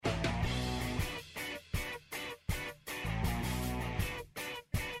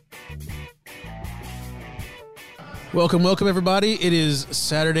Welcome, everybody. It is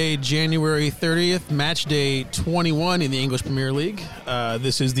Saturday, January 30th, match day 21 in the English Premier League.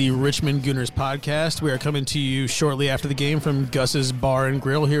 This is the Richmond Gooners podcast. We are coming to you shortly after the game from Gus's Bar and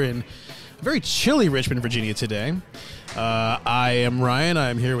Grill here in very chilly Richmond, Virginia today. I am Ryan. I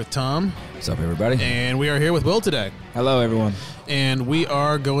am here with Tom. What's up, everybody? And we are here with Will today. Hello, everyone. And we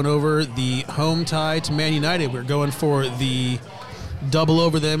are going over the home tie to Man United. We're going for the double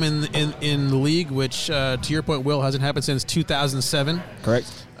over them in the league, which, to your point, Will, hasn't happened since 2007. Correct.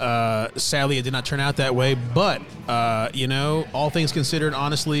 Sadly, it did not turn out that way. But all things considered,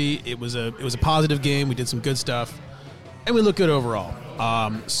 honestly, it was a positive game. We did some good stuff, and we look good overall.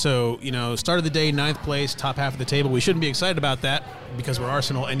 Start of the day, 9th place, top half of the table. We shouldn't be excited about that because we're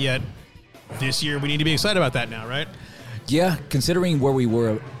Arsenal, and yet this year we need to be excited about that now, right? Yeah, considering where we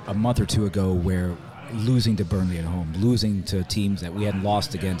were a month or two ago, where losing to Burnley at home, losing to teams that we hadn't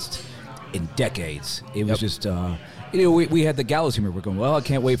lost against in decades. It was just, we had the gallows humor. We're going, well, I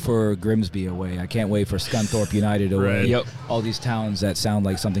can't wait for Grimsby away. I can't wait for Scunthorpe United away. Right. Yep. All these towns that sound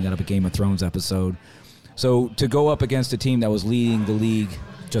like something out of a Game of Thrones episode. So to go up against a team that was leading the league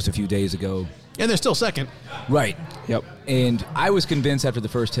just a few days ago. And they're still second. Right. Yep. And I was convinced after the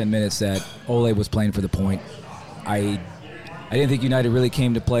first 10 minutes that Ole was playing for the point. I didn't think United really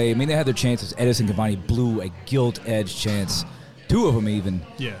came to play. I mean, they had their chances. Edison Cavani blew a gilt-edged chance. Two of them even.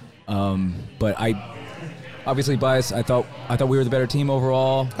 Yeah. But I, obviously biased, I thought we were the better team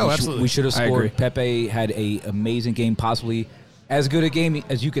overall. Oh, absolutely. We should have I agree. scored. Pepe had an amazing game, possibly as good a game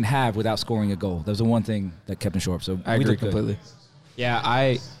as you can have without scoring a goal. That was the one thing that kept him short. So I we agree looked good. completely. Yeah,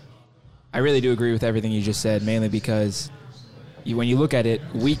 I really do agree with everything you just said, mainly because when you look at it,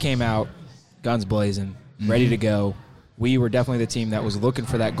 we came out guns blazing, ready to go. We were definitely the team that was looking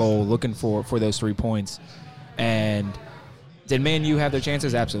for that goal, looking for those 3 points. And did Man U have their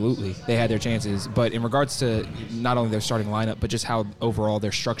chances? Absolutely. They had their chances. But in regards to not only their starting lineup, but just how overall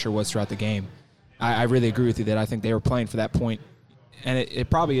their structure was throughout the game, I really agree with you that I think they were playing for that point. And it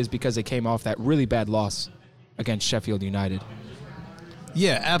probably is because they came off that really bad loss against Sheffield United.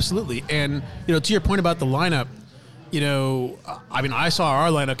 Yeah, absolutely. And, to your point about the lineup, I saw our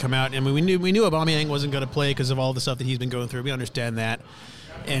lineup come out, and we knew Aubameyang wasn't going to play because of all the stuff that he's been going through. We understand that.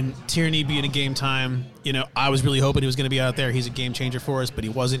 And Tierney being a game time, I was really hoping he was going to be out there. He's a game changer for us, but he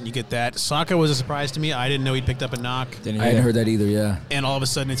wasn't. You get that. Saka was a surprise to me. I didn't know he'd picked up a knock. I hadn't heard that either, yeah. And all of a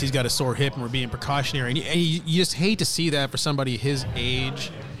sudden, he's got a sore hip, and we're being precautionary. And you just hate to see that for somebody his age,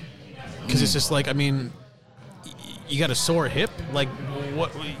 because it's just like, you got a sore hip, like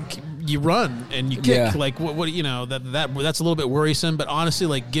what? You run and you kick, like what? That's a little bit worrisome. But honestly,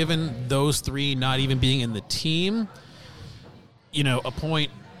 like given those three not even being in the team, a point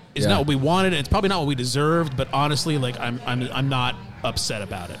is not what we wanted, and it's probably not what we deserved. But honestly, like I'm not upset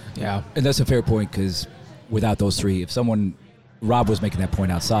about it. Yeah, and that's a fair point because without those three, Rob was making that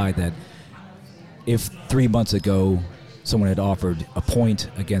point outside that if 3 months ago someone had offered a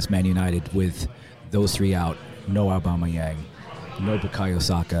point against Man United with those three out, no Aubameyang, no Bukayo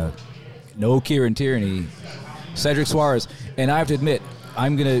Saka, no Kieran Tierney, Cedric Suarez, and I have to admit,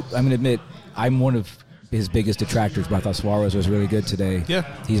 I'm gonna admit I'm one of his biggest detractors, but I thought Suarez was really good today. Yeah,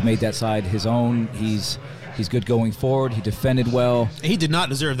 he's made that side his own. He's good going forward. He defended well. He did not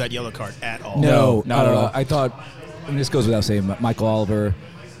deserve that yellow card at all. No, not at all. I thought, this goes without saying, Michael Oliver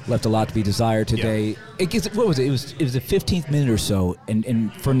left a lot to be desired today. Yeah. What was it? It was the 15th minute or so,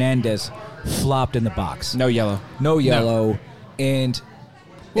 and Fernandez flopped in the box. No yellow. No. And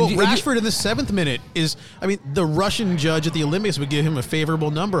Rashford in the 7th minute the Russian judge at the Olympics would give him a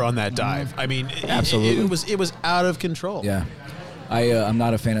favorable number on that dive. Absolutely. It was out of control. Yeah. I'm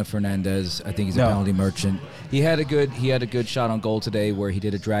not a fan of Fernandez. I think he's a penalty merchant. He had a good shot on goal today where he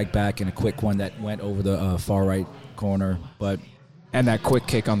did a drag back and a quick one that went over the far right corner, and that quick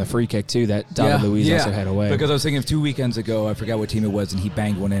kick on the free kick, too, that David Luiz also had away. Because I was thinking of 2 weekends ago, I forgot what team it was, and he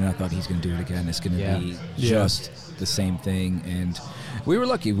banged one in, and I thought he's going to do it again. It's going to be just the same thing. And we were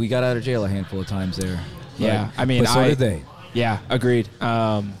lucky. We got out of jail a handful of times there. Yeah, but so did they. Yeah, agreed.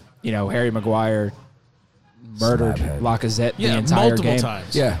 Harry Maguire murdered Lacazette the entire multiple game.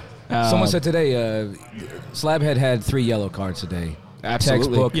 times. Yeah. Someone said today, Slabhead had 3 yellow cards today. Absolutely.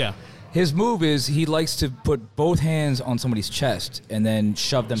 Textbook. Yeah. His move is he likes to put both hands on somebody's chest and then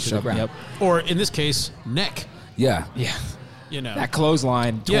shove them to the ground. Yep. Or in this case, neck. Yeah. Yeah. That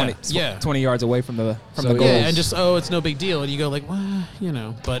clothesline 20 yards away from the goals. Yeah, and just it's no big deal, and you go like,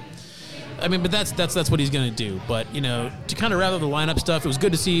 well, but but that's what he's going to do. But to kind of rather the lineup stuff, it was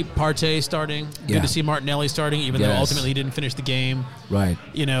good to see Partey starting, good to see Martinelli starting, even though ultimately he didn't finish the game. Right.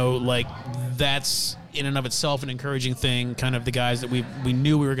 That's in and of itself an encouraging thing. Kind of the guys that we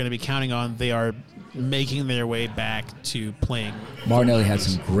knew we were going to be counting on, they are making their way back to playing. Martinelli had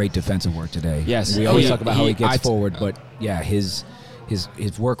some great defensive work today. Yes. We always He- talk about how he he- gets I- forward, but yeah, his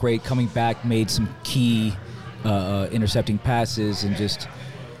work rate coming back made some key intercepting passes, and just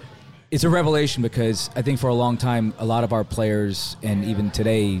it's a revelation because I think for a long time a lot of our players, and even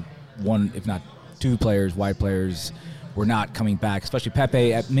today, one if not two players, wide players, were not coming back. Especially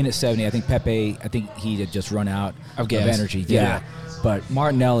Pepe at minute 70. I think he had just run out Of of gas. energy. Yeah. But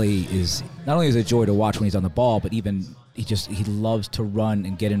Martinelli is not only is a joy to watch when he's on the ball, but even he loves to run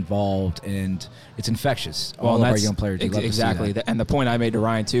and get involved, and it's infectious. All of our young players they love to see exactly. that. And the point I made to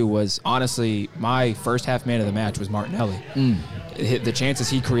Ryan too was honestly my first half man of the match was Martinelli. The chances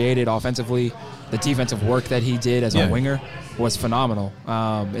he created offensively, the defensive work that he did as Yeah. a winger was phenomenal.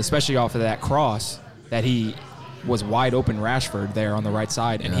 Especially off of that cross that he was wide open Rashford there on the right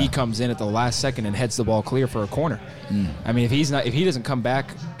side, and he comes in at the last second and heads the ball clear for a corner. I mean, if he doesn't come back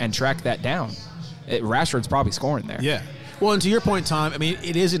and track that down, Rashford's probably scoring there. Yeah. Well, and to your point, Tom, I mean,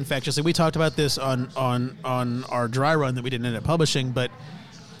 it is infectious. And we talked about this on our dry run that we didn't end up publishing, but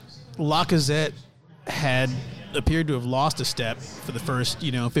Lacazette had appeared to have lost a step for the first,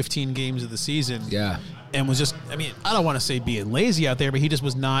 15 games of the season. Yeah. And was just, I mean, I don't want to say being lazy out there, but he just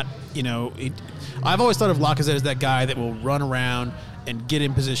was not, I've always thought of Lacazette as that guy that will run around and get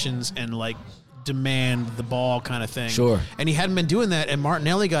in positions and, like, demand the ball kind of thing. Sure. And he hadn't been doing that, and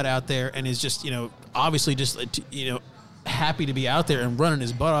Martinelli got out there and is just, obviously just, happy to be out there and running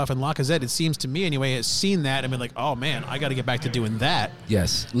his butt off. And Lacazette, it seems to me anyway, has seen that and been like, oh, man, I got to get back to doing that.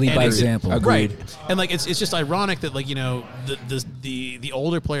 Yes, lead And by it's- example. Right. And like it's just ironic that, like, the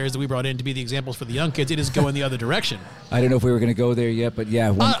older players that we brought in to be the examples for the young kids, it is going the other direction. I don't know if we were going to go there yet, but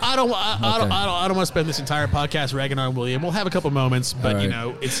yeah. I don't want to spend this entire podcast ragging on William. We'll have a couple moments, but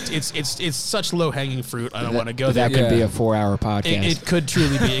All right. it's such low hanging fruit. I don't want to go there. That could be Yeah. a 4-hour podcast. It could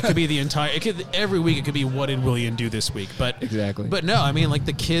truly be. It could be the entire. It could every week. It could be what did William do this week? But Exactly. But no, I mean, like,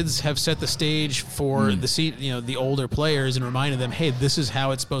 the kids have set the stage for the older players and reminded them, hey, this is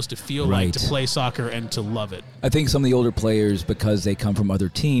how it's supposed to feel like Right. to play soccer and to love it. I think some of the older players, because they come from other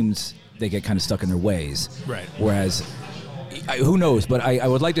teams, they get kind of stuck in their ways. Right. Whereas, who knows? But I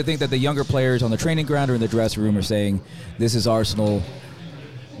would like to think that the younger players on the training ground or in the dressing room are saying, this is Arsenal,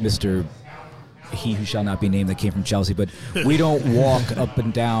 Mr. He who shall not be named that came from Chelsea. But we don't walk up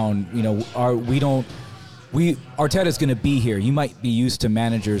and down, Arteta's going to be here. You might be used to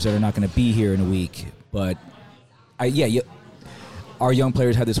managers that are not going to be here in a week. But, our young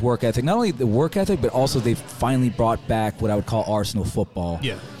players have this work ethic. Not only the work ethic, but also they've finally brought back what I would call Arsenal football.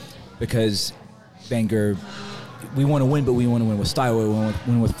 Yeah. Because Wenger, we want to win, but we want to win with style. We want to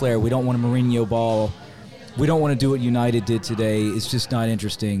win with flair. We don't want a Mourinho ball. We don't want to do what United did today. It's just not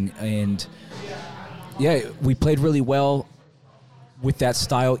interesting. And, we played really well with that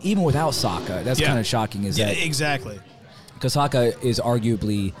style, even without Saka. That's kind of shocking, is that exactly. because Saka is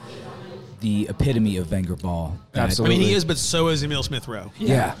arguably the epitome of Wenger ball. Absolutely. I mean, he is, but so is Emile Smith-Rowe.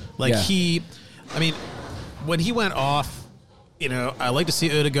 Yeah. Like yeah. when he went off, I like to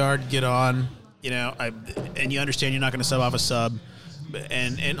see Odegaard get on, and you understand you're not going to sub off a sub.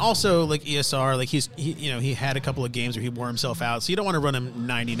 And also, like, ESR, like, he had a couple of games where he wore himself out, so you don't want to run him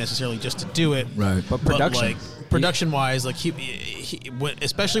 90 necessarily just to do it. Right. But production. Like, production-wise, like, he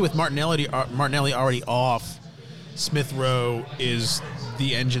especially with Martinelli already off, Smith-Rowe is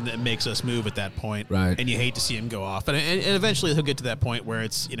the engine that makes us move at that point. Right. And you hate to see him go off. And eventually he'll get to that point where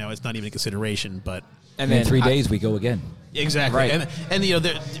it's, it's not even a consideration, but... and in then 3 days, we go again. Exactly. Right.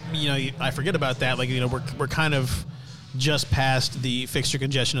 And I forget about that. Like, we're kind of just past the fixture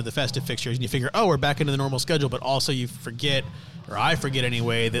congestion of the festive fixtures, and you figure, oh, we're back into the normal schedule, but also you forget, or I forget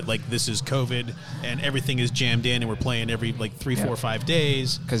anyway, that, like, this is COVID and everything is jammed in and we're playing every, like, 3, 4, 5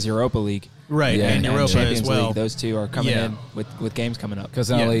 days. because Europa League. Right. Yeah, and and Europa Champions as well. League, those two are coming Yeah. in with games coming up. Because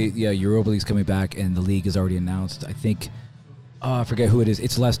not Yeah. only, Europa League's coming back and the league is already announced. I think, I forget who it is.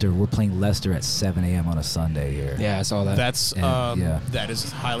 It's Leicester. We're playing Leicester at 7 a.m. on a Sunday here. Yeah, I saw that. That's And, that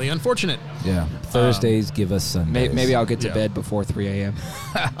is highly unfortunate. Yeah. Thursdays give us Sundays. Maybe I'll get to Yeah. bed before 3 a.m.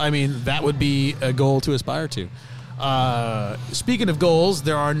 I mean, that would be a goal to aspire to. Speaking of goals,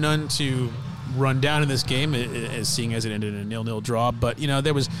 there are none to run down in this game, as seeing as it ended in a 0-0 draw. But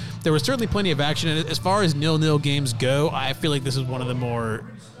there was certainly plenty of action. And as far as 0-0 games go, I feel like this is one of the more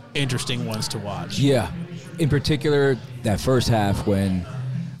interesting ones to watch. Yeah. In particular, that first half when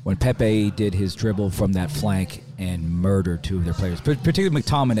Pepe did his dribble from that flank and murdered 2 of their players, particularly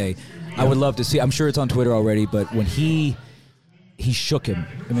McTominay. I would love to see. I'm sure it's on Twitter already, but when he shook him.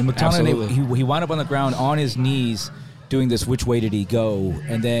 I mean, McTominay, Absolutely. he wound up on the ground on his knees doing this which way did he go,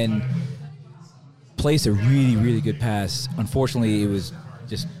 and then placed a really, really good pass. Unfortunately, it was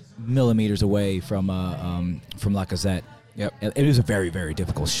just millimeters away from Lacazette. Yep. It was a very, very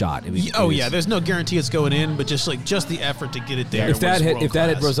difficult shot. There's no guarantee it's going in, but just the effort to get it there. If that had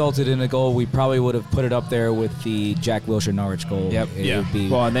class. resulted in a goal, we probably would have put it up there with the Jack Wilshere Norwich goal. Yep. It would be,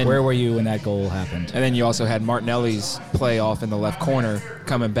 Well, and then- where were you when that goal happened? And then you also had Martinelli's play off in the left corner,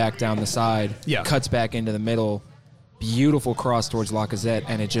 coming back down the side, cuts back into the middle, beautiful cross towards Lacazette,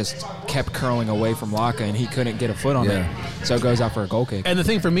 and it just kept curling away from Laka, and he couldn't get a foot on it, so it goes out for a goal kick. And the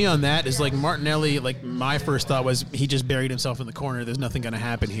thing for me on that is Martinelli, my first thought was he just buried himself in the corner. There's nothing going to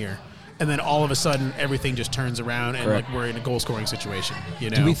happen here. And then all of a sudden, everything just turns around, and we're in a goal-scoring situation.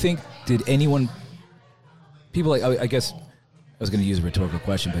 Do we think, people I guess I was going to use a rhetorical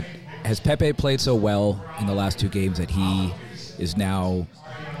question, but has Pepe played so well in the last 2 games that he is now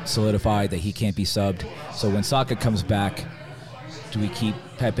solidified that he can't be subbed? So when Saka comes back, do we keep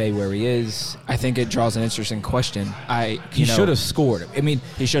Pepe where he is? I think it draws an interesting question. He should have scored. I mean,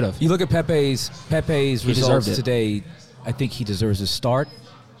 he should have. You look at Pepe's results today. I think he deserves a start,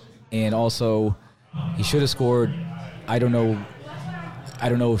 and also he should have scored. I don't know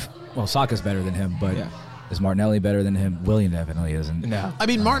if Saka's better than him, but is Martinelli better than him? Willian definitely isn't. No. I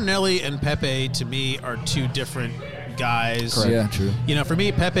mean, Martinelli and Pepe to me are 2 different guys. Correct. Yeah, true. For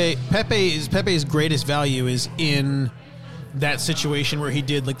me, Pepe's greatest value is in that situation where he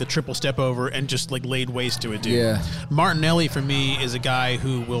did the triple step over and just laid waste to a dude. Yeah. Martinelli for me is a guy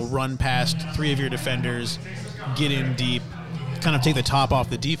who will run past 3 of your defenders, get in deep, kind of take the top off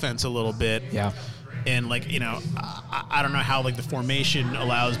the defense a little bit. Yeah. And I don't know how the formation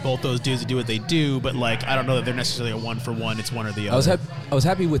allows both those dudes to do what they do, but I don't know that they're necessarily a 1-for-1. It's one or the other. I was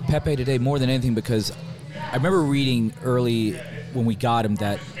happy with Pepe today more than anything because I remember reading early when we got him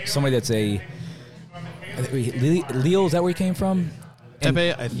that somebody that's Lille, is that where he came from?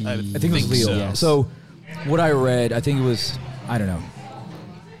 Pepe, I think it was Lille. so. Yes. So what I read, I think it was, I don't know,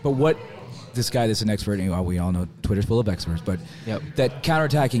 but what this guy that's an expert, we all know Twitter's full of experts, but that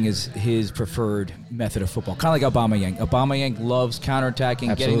counterattacking is his preferred method of football. Kind of like Aubameyang. Aubameyang loves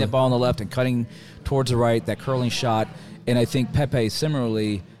counterattacking, getting that ball on the left and cutting towards the right, that curling shot. And I think Pepe,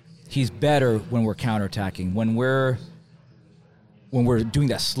 similarly, he's better when we're counterattacking, when we're doing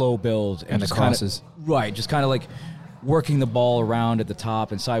that slow build and the crosses. Just kind of working the ball around at the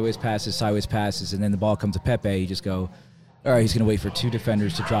top and sideways passes, and then the ball comes to Pepe. You just go, all right, he's going to wait for 2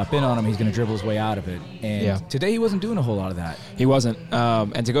 defenders to drop in on him. He's going to dribble his way out of it. And today he wasn't doing a whole lot of that. He wasn't.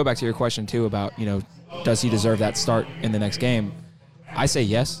 And to go back to your question, too, about, does he deserve that start in the next game? I say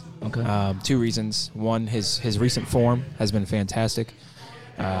yes. Okay. 2 reasons. One, his recent form has been fantastic.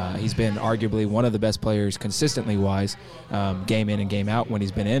 He's been arguably one of the best players consistently wise, game in and game out when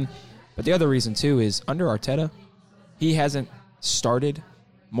he's been in. But the other reason, too, is under Arteta, he hasn't started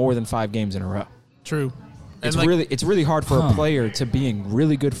more than 5 games in a row. True. It's really hard for a player to be in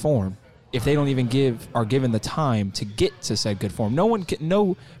really good form if they don't even are given the time to get to said good form.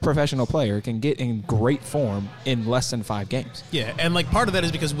 No professional player can get in great form in less than 5 games. Yeah, and part of that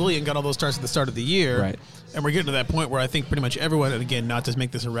is because Willian got all those starts at the start of the year. Right. And we're getting to that point where I think pretty much everyone, and again, not to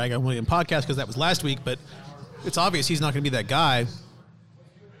make this a rag on Willian podcast because that was last week, but it's obvious he's not going to be that guy.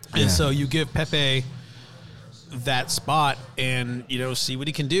 And so you give Pepe that spot and, see what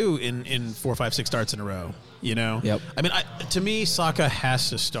he can do in 4, 5, 6 starts in a row. Yep. I mean, to me, Saka has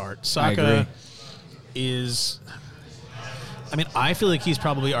to start. I feel like he's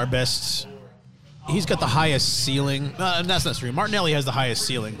probably our best. He's got the highest ceiling. That's not true. Martinelli has the highest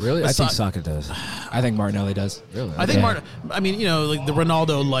ceiling. Really? I think Saka does. I think Martinelli does. Really? I think the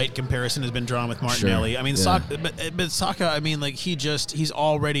Ronaldo light comparison has been drawn with Martinelli. Sure. I mean, Saka, but Saka, he's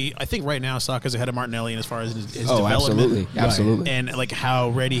already, I think right now Saka's ahead of Martinelli as far as his development. Absolutely. And how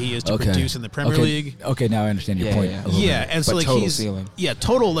ready he is to produce in the Premier League. Okay, now I understand your point. Yeah, and so total he's ceiling. Yeah,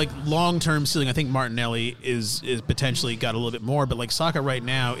 total long-term ceiling. I think Martinelli is potentially got a little bit more, but Saka right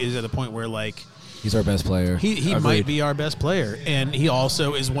now is at the point where he's our best player. He might be our best player, and he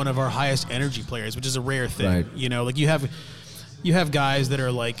also is one of our highest energy players, which is a rare thing. Right. You have guys that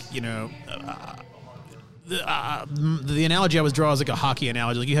are the analogy I was drawing is a hockey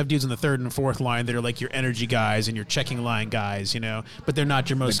analogy. You have dudes in the 3rd and 4th line that are your energy guys and your checking line guys, but they're not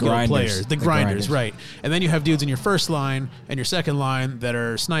your most skilled players. The grinders, right? And then you have dudes in your 1st line and your 2nd line that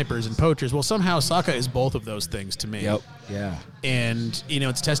are snipers and poachers. Well, somehow Saka is both of those things to me. Yep. Yeah. And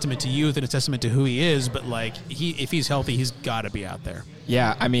it's a testament to youth and a testament to who he is. But if he's healthy, he's got to be out there.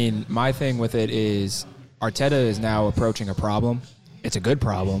 Yeah, my thing with it is Arteta is now approaching a problem. It's a good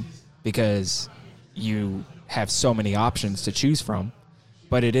problem because you have so many options to choose from,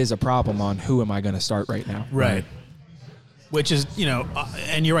 but it is a problem on who am I going to start right now. Right. Which is,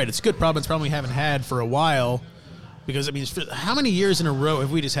 and you're right, it's a good problem. It's a problem we haven't had for a while Because, I mean, how many years in a row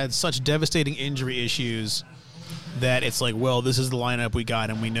have we just had such devastating injury issues that it's like, well, this is the lineup we got,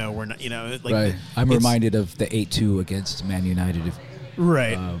 and we know we're not, like. Right. I'm reminded of the 8-2 against Man United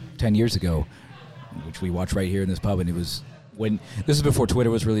right. 10 years ago, which we watched right here in this pub, and it was when this is before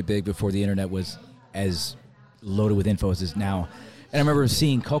Twitter was really big, before the internet was as loaded with info as it is now. And I remember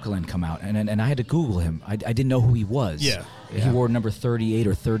seeing Coquelin come out, and I had to Google him. I didn't know who he was. Yeah. He wore number 38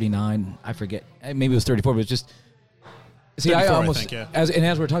 or 39. I forget. Maybe it was 34, but it was just. See, 34, I almost think, yeah. as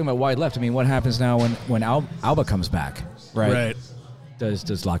we're talking about wide left. I mean, what happens now when Alba comes back? Right. Does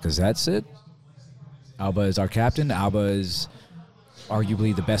Lacazette sit? Alba is our captain. Alba is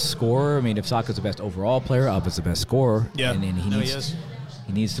arguably the best scorer. I mean, if Saka's the best overall player, Alba's the best scorer. Yeah. And he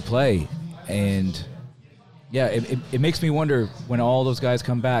he needs to play. And yeah, it makes me wonder when all those guys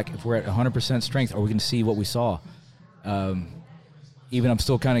come back, if we're at 100% strength, are we going to see what we saw? Even I'm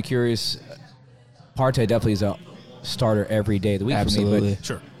still kind of curious. Partey definitely is a starter every day of the week Absolutely. for me.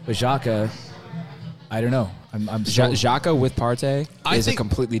 Sure. But Xhaka, I don't know. I'm still, Xhaka with Partey I is think- a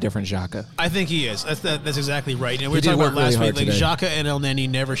completely different Xhaka. I think he is. That's exactly right. We were He did talking about work last really week, like hard Xhaka and El Neni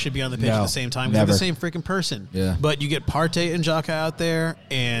never should be on the pitch at No, the same time. They're the never. same freaking person. Yeah. But you get Partey and Xhaka out there,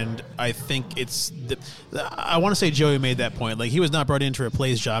 and I think it's. I want to say Joey made that point. Like, he was not brought in to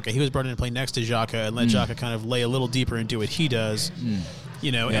replace Xhaka. He was brought in to play next to Xhaka and let Xhaka kind of lay a little deeper and do what he does,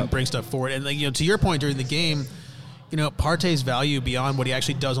 and bring stuff forward. And, like, to your point during the game, Partey's value beyond what he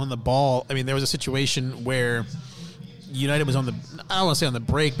actually does on the ball. I mean, there was a situation where United was I don't want to say on the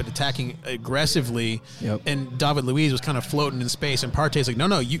break, but attacking aggressively. Yep. And David Luiz was kind of floating in space, and Partey's like,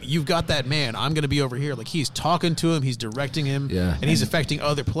 no, you've got that man. I'm going to be over here. Like, he's talking to him, he's directing him, and he's affecting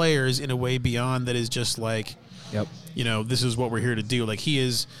other players in a way beyond that is just like, Yep. this is what we're here to do. Like, he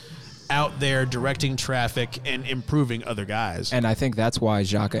is out there directing traffic and improving other guys. And I think that's why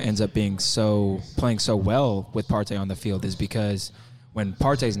Xhaka ends up playing so well with Partey on the field, is because when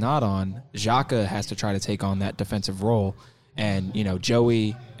Partey's not on, Xhaka has to try to take on that defensive role. And,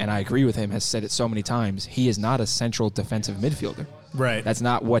 Joey, and I agree with him, has said it so many times, he is not a central defensive midfielder. Right. That's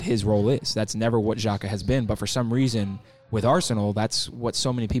not what his role is. That's never what Xhaka has been. But for some reason, with Arsenal, that's what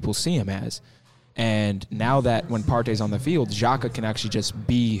so many people see him as. And now that when Partey's on the field, Xhaka can actually just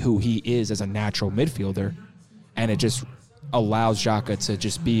be who he is as a natural midfielder. And it just allows Xhaka to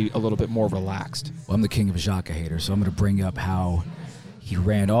just be a little bit more relaxed. Well, I'm the king of Xhaka hater, so I'm going to bring up how he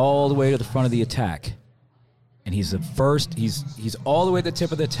ran all the way to the front of the attack, and he's the first. He's all the way at the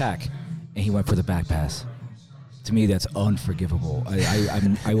tip of the attack, and he went for the back pass. To me, that's unforgivable.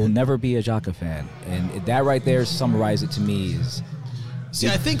 I will never be a Xhaka fan, and that right there summarizes it to me. See,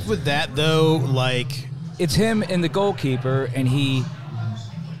 I think with that though, like, It's him and the goalkeeper, and he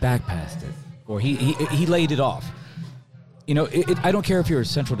back passed it, or he laid it off. I don't care if you're a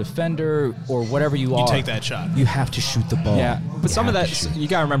central defender or whatever you are. you take that shot. You have to shoot the ball. Yeah, but some of that, you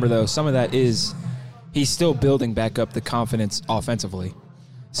got to remember, though, some of that is he's still building back up the confidence offensively.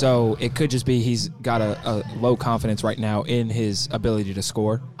 So it could just be he's got a low confidence right now in his ability to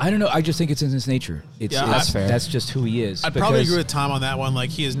score. I don't know. I just think it's in his nature. That's fair. That's just who he is. I'd probably agree with Tom on that one. Like,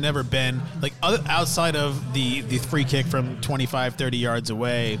 he has never been, like, outside of the free kick from 25, 30 yards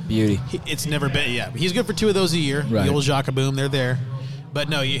away. Beauty. It's never been, he's good for 2 of those a year. Right. The old Xhaka boom, they're there. But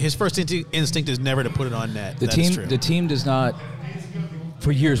no, his first instinct is never to put it on net. That is true. The team does not.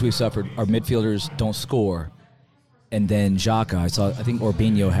 For years we've suffered. Our midfielders don't score, and then Xhaka. I think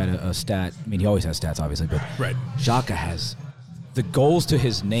Orbinho had a stat. I mean, he always has stats, obviously, but Right. Xhaka has the goals to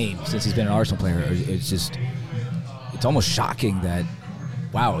his name since he's been an Arsenal player. It's almost shocking that.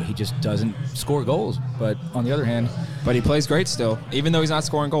 Wow, he just doesn't score goals. But on the other hand, But he plays great still. Even though he's not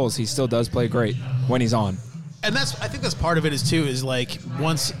scoring goals, he still does play great when he's on. And I think that's part of it is like,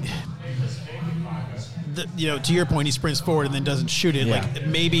 once, to your point, he sprints forward and then doesn't shoot it. Yeah. Like,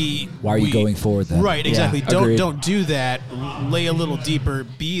 maybe why are you going forward then? Right, exactly. Yeah, agreed. Don't do that. Lay a little deeper.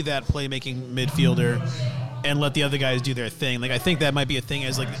 Be that playmaking midfielder, and let the other guys do their thing. Like, I think that might be a thing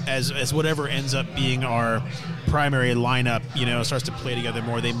as whatever ends up being our primary lineup. Starts to play together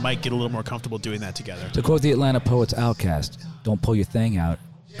more. They might get a little more comfortable doing that together. To quote the Atlanta Poets Outcast, don't pull your thing out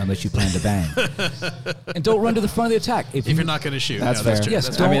unless you plan to bang. And don't run to the front of the attack. If If you're not going to shoot, That's no, that's fair. true. Yes,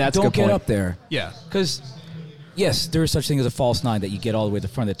 That's don't, I mean, that's a don't good get point. up there. Yeah. Because, yes, there is such thing as a false nine that you get all the way to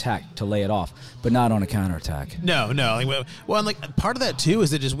the front of the attack to lay it off, but not on a counterattack. No. Like, well, and like, part of that too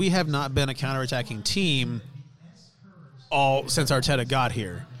is that just we have not been a counterattacking team all since Arteta got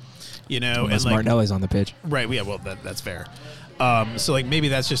here. Unless and like, Martinelli's on the pitch. right? Yeah, well, that's fair. So like, maybe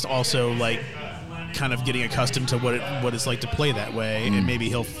that's just also like kind of getting accustomed to what it's like to play that way, and maybe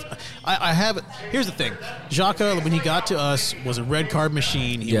he'll. Here's the thing: Xhaka, when he got to us, was a red card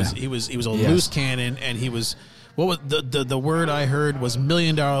machine. He was a loose cannon, and he was What was the word I heard was $1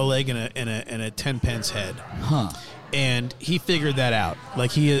 million leg and a 10 pence head. Huh. And he figured that out.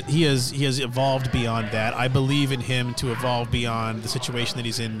 Like he has evolved beyond that. I believe in him to evolve beyond the situation that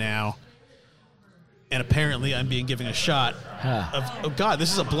he's in now. And apparently, I'm being given a shot of. Oh God,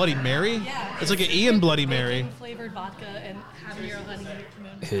 this is a Bloody Mary. Yeah. It's like an Ian Bloody Mary. Flavored vodka and habanero honey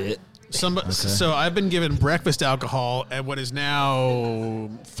moon. So I've been given breakfast alcohol at what is now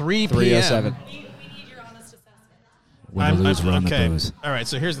 3 p.m. 3:07. We need your honest assessment. Win or lose, run the booze. All right,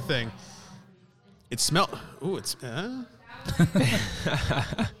 so here's the thing. It smelled. Ooh, it's.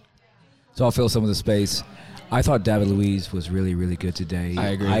 So I'll fill some of the space. I thought David Luiz was really, really good today. I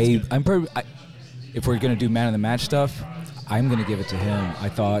agree. If we're going to do man of the match stuff, I'm going to give it to him. I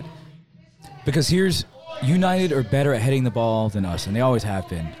thought, because here's, United are better at heading the ball than us, and they always have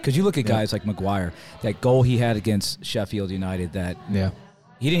been. Because you look at guys like Maguire, that goal he had against Sheffield United, that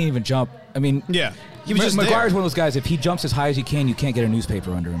he didn't even jump. I mean, Yeah, he was just Maguire's there. one of those guys, if he jumps as high as he can, you can't get a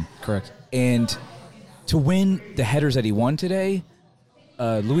newspaper under him. Correct. And to win the headers that he won today,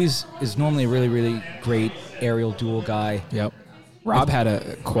 Luiz is normally a really, really great aerial duel guy. Yep. Rob had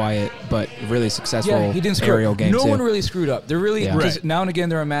a quiet but really successful he didn't screw aerial up. game No too. one really screwed up. They're really Yeah. because Right. now and again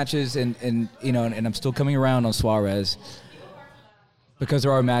there are matches, and you know, and I'm still coming around on Suarez because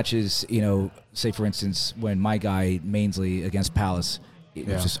there are matches. You know, say for instance when my guy Mainsley against Palace, it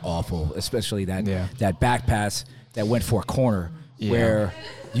was just awful. Especially that back pass that went for a corner where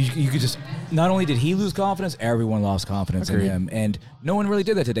you could just not only did he lose confidence, everyone lost confidence Agreed. in him, and no one really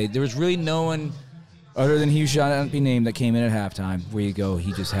did that today. There was really no one. Other than he shot not be named that came in at halftime, where you go,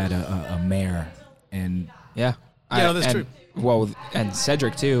 he just had a mare, and Yeah. Yeah, that's true. Well, and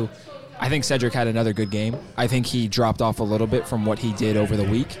Cedric too. I think Cedric had another good game. I think he dropped off a little bit from what he did over the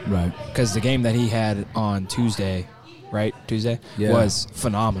week. right, Because the game that he had on Tuesday, Yeah. was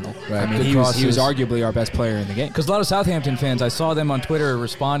phenomenal. Right. I mean, Good he was crosses. arguably our best player in the game. because a lot of Southampton fans, I saw them on Twitter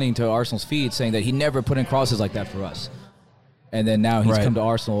responding to Arsenal's feed saying that he never put in crosses like that for us, and then now he's Right. come to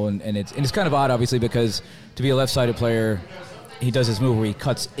Arsenal, and it's kind of odd, obviously, because to be a left-sided player, he does this move where he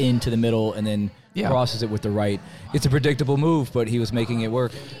cuts into the middle and then crosses it with the right. It's a predictable move, but he was making it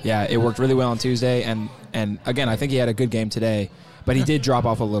work. Yeah, it worked really well on Tuesday, and again, I think he had a good game today, but he did drop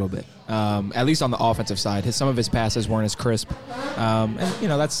off a little bit, at least on the offensive side. Some of his passes weren't as crisp, and you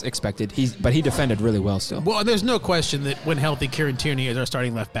know that's expected. But he defended really well still. Well, there's no question that when healthy, Kieran Tierney is our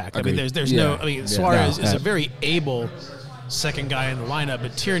starting left back. I mean, Agreed. there's Yeah. no. I mean, Yeah. Suarez No, is a very able second guy in the lineup,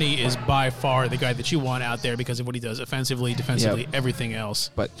 but Tierney is by far the guy that you want out there because of what he does offensively, defensively, everything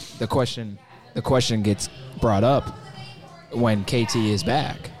else. But the question gets brought up when KT is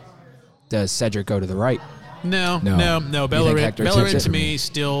back. Does Cedric go to the right? No. think Bellerin Hector takes to it? me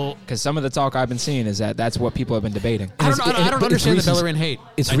still. Because some of the talk I've been seeing is that that's what people have been debating. I don't, it's- I don't but it's understand the recency- Bellerin hate.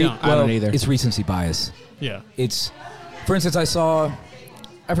 It's I don't. I don't either. It's recency bias. Yeah. It's, for instance, I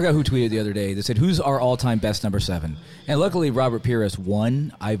forgot who tweeted the other day. They said, "Who's our all-time best number 7?" And luckily, Robert Pires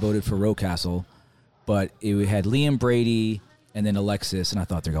won. I voted for Rocastle, but it had Liam Brady and then Alexis, and I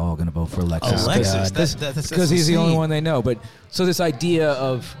thought they're all going to vote for Alexis. Alexis, that's because he's the only insane. one they know. But so this idea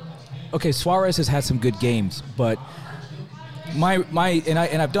of, okay, Suarez has had some good games, but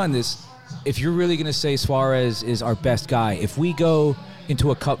I've done this. If you're really going to say Suarez is our best guy, if we go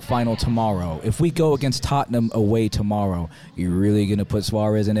into a cup final tomorrow, if we go against Tottenham away tomorrow, you're really going to put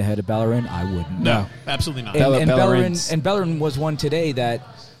Suarez in ahead of Bellerin? I wouldn't. No, absolutely not. And Bellerin's- Bellerin was one today that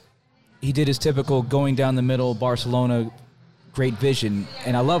he did his typical going down the middle Barcelona great vision,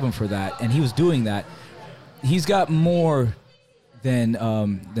 and I love him for that. And he was doing that. He's got more than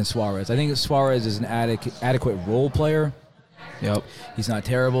Suarez. I think Suarez is an adequate role player. Yep. He's not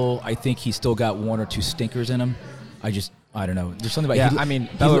terrible. I think he's still got one or two stinkers in him. I don't know. There's something about Yeah, I mean,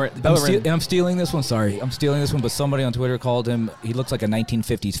 Bellerin- I'm stealing this one. Sorry, I'm stealing this one. But somebody on Twitter called him. He looks like a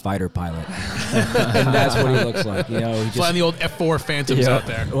 1950s fighter pilot, and that's what he looks like. You know, he Flying the old F4 Phantoms Yeah. out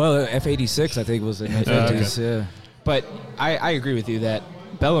there. well, F-86, I think was in the 50s. Yeah. But I agree with you that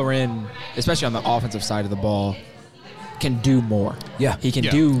Bellerin, especially on the offensive side of the ball, can do more. Yeah. He can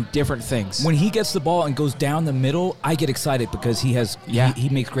Yeah. do different things. When he gets the ball and goes down the middle, I get excited because he Yeah. he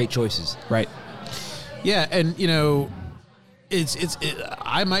makes great choices. Right. Yeah, and you know,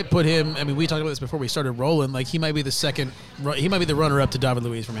 I might put him. I mean, we talked about this before we started rolling. Like he might be the runner-up to David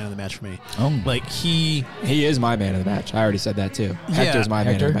Luiz for man of the match for me. Oh. Like he He is my man of the match. I already said that too. Yeah. Hector's my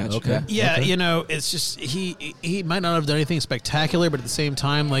man of the match. Okay. Yeah, Okay. you know, it's just he might not have done anything spectacular, but at the same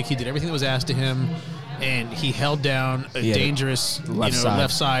time, like he did everything that was asked to him, and he held down a He had a dangerous left side.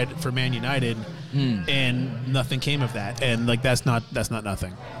 left side for Man United, and nothing came of that. And like that's not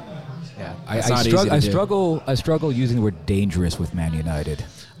nothing. Yeah. I It's not easy to do. struggle using the word dangerous with Man United.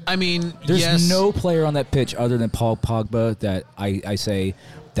 I mean, There's yes. no player on that pitch other than Paul Pogba that I say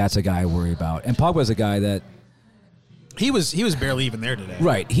that's a guy I worry about. And Pogba's a guy that He was barely even there today.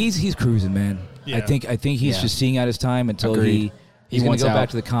 right. He's cruising, man. Yeah. I think he's Yeah. just seeing out his time until Agreed. he's going wants to go out. back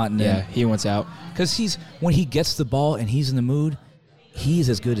to the continent. Yeah, he wants out. Because when he gets the ball and he's in the mood, he's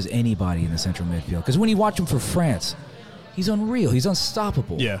as good as anybody in the central midfield. Because when you watch him for France, he's unreal. He's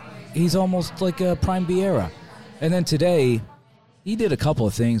unstoppable. Yeah. He's almost like a prime Vieira. And then today, he did a couple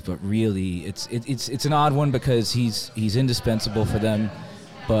of things, but really, it's an odd one because he's indispensable for them.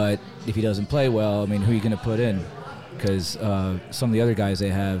 But if he doesn't play well, I mean, who are you going to put in? Because some of the other guys they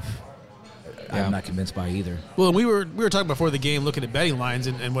have, Yeah. I'm not convinced by either. Well, we were talking before the game, looking at betting lines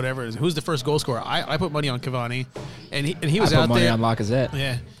and whatever. Who's the first goal scorer? I put money on Cavani, and he was I put out money there. on Lacazette.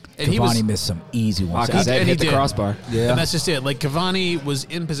 Yeah, and Cavani missed some easy ones. Lacazette and he hit the did. crossbar. Yeah. And that's just it. Like Cavani was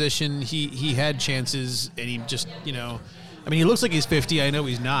in position. He had chances, and he just I mean, he looks like he's 50. I know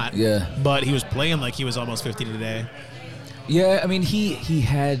he's not. Yeah. But he was playing like he was almost 50 today. Yeah, I mean, he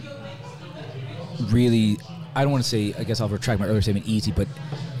had really, I don't want to say, I guess I'll retract my earlier statement, easy, but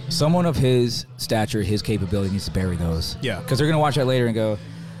someone of his stature, his capability needs to bury those. Yeah. Because they're going to watch that later and go,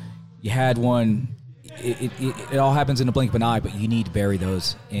 you had one, it all happens in a blink of an eye, but you need to bury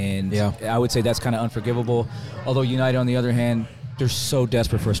those. And Yeah. I would say that's kind of unforgivable. Although United, on the other hand, they're so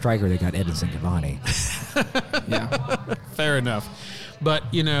desperate for a striker, they got Edinson Cavani. Yeah. Fair enough. But,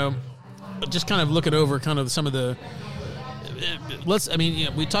 just kind of looking over kind of some of the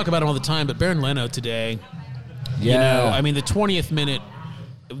we talk about him all the time, but Baron Leno today, Yeah. I mean, the 20th minute,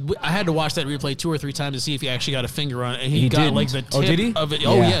 I had to watch that replay 2 or 3 times to see if he actually got a finger on it. And he got didn't. like the tip Oh, did he? of it.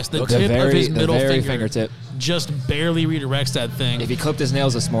 Oh, Yeah. yes, the Okay. tip of his The middle very finger fingertip. just barely redirects that thing. If he clipped his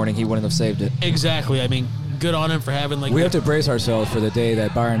nails this morning, he wouldn't have saved it. Exactly. I mean, good on him for having like We the- have to brace ourselves for the day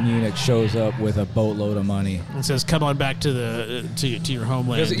that Bayern Munich shows up with a boatload of money. and says, "Come on back to the to your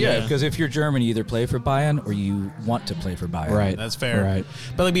homeland." Because if you're German, you either play for Bayern or you want to play for Bayern. Right. That's fair. Right.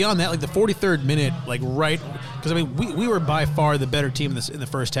 But like beyond that, like the 43rd minute, like right, because I mean we were by far the better team in the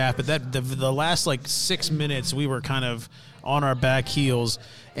first half, but that the last like 6 minutes we were kind of on our back heels,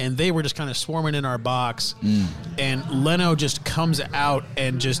 and they were just kind of swarming in our box, and Leno just comes out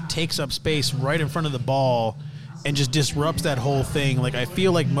and just takes up space right in front of the ball, and just disrupts that whole thing. Like I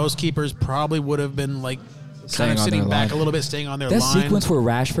feel like most keepers probably would have been like Staying kind of on sitting their back line. a little bit, staying on their That line. sequence where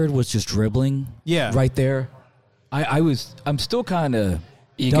Rashford was just dribbling, Yeah. right there. I'm still kind of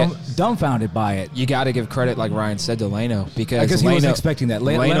You dumbfounded by it. You got to give credit, like Ryan said, to Leno because I guess he Leno, wasn't expecting that.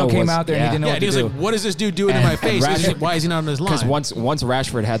 Leno came out there and he didn't know Yeah, what and he to was do. like, "What is this dude doing in And- my face? and Rashford- Why is he not on his line?" Because once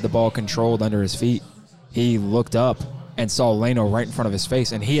Rashford had the ball controlled under his feet, he looked up and saw Leno right in front of his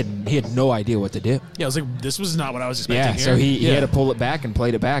face, and he had no idea what to do. Yeah, I was like, "This was not what I was expecting." Yeah, here. so he had to pull it back and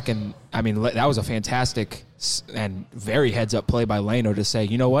played it back, and I mean that was a fantastic and very heads up play by Leno to say,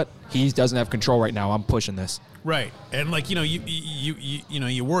 you know what, he doesn't have control right now. I'm pushing this. Right, and like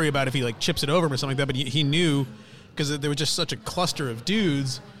you worry about if he like chips it over him or something like that, but he knew because there was just such a cluster of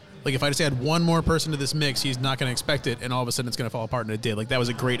dudes. Like if I just add one more person to this mix, he's not going to expect it, and all of a sudden it's going to fall apart, and it did. Like that was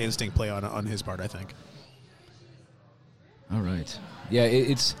a great instinct play on his part, I think. All right. Yeah,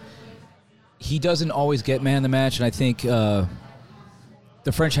 he doesn't always get man of the match, and I think the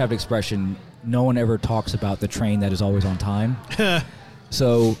French have an expression, no one ever talks about the train that is always on time.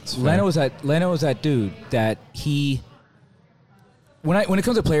 So Leno is that dude that he when it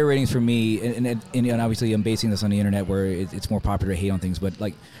comes to player ratings for me, and obviously I'm basing this on the internet where it's more popular to hate on things, but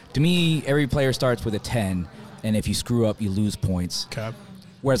like to me, every player starts with a 10, and if you screw up, you lose points. Okay.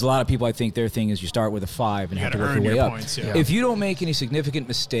 Whereas a lot of people, I think their thing is you start with a 5 and You have to gotta work your earn way your up. points, yeah. If you don't make any significant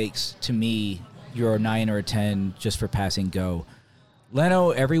mistakes, to me, you're a 9 or a 10 just for passing go.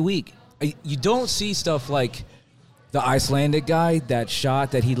 Leno, every week, you don't see stuff like the Icelandic guy, that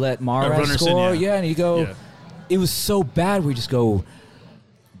shot that he let Mahrez Runderson, score. yeah. And you go, Yeah. it was so bad where you just go,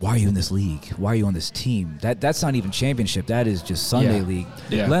 why are you in this league? Why are you on this team? That's not even championship. That is just Sunday Yeah. league.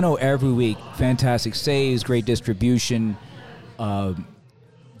 Yeah. Leno every week, fantastic saves, great distribution, a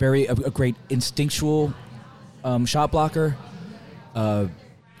great instinctual shot blocker.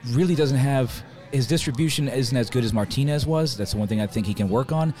 Really doesn't have his distribution isn't as good as Martinez was. That's the one thing I think he can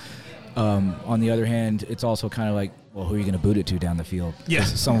work on. On the other hand, it's also kind of like, well, who are you going to boot it to down the field? Yeah.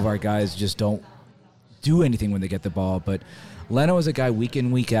 'Cause some of our guys just don't do anything when they get the ball. But Leno is a guy week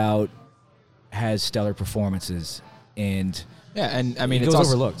in, week out, has stellar performances, and Yeah, and I mean it it's goes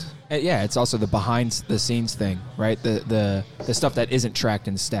also, overlooked. Yeah, it's also the behind the scenes thing, right? The stuff that isn't tracked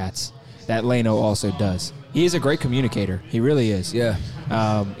in stats that Leno also does. He is a great communicator. He really is. Yeah.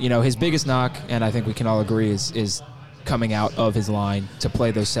 His biggest knock, and I think we can all agree, is coming out of his line to play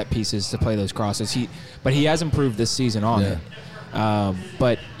those set pieces, to play those crosses. But he has improved this season on Yeah. it.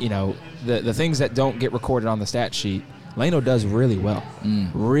 But, the things that don't get recorded on the stat sheet, Leno does really well.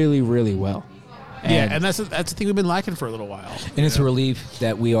 Really, really well. And that's the thing we've been lacking for a little while. And it's a relief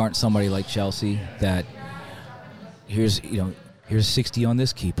that we aren't somebody like Chelsea that here's 60 on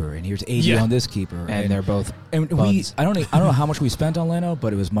this keeper and here's 80 on this keeper, and they're both. And I don't know how much we spent on Leno,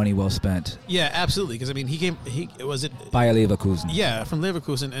 but it was money well spent. Yeah, absolutely. Because he was it Bayer Leverkusen. Yeah, from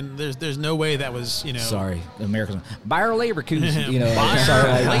Leverkusen, and there's no way that was Sorry, Americans. Bayer Leverkusen. Bayer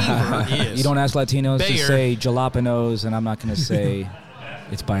sorry, Lever, yes. You don't ask Latinos to Bayer. say jalapenos, and I'm not going to say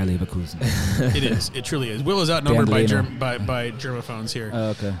it's Bayer Leverkusen. It is. It truly is. Will is outnumbered by Damn by Germaphones here.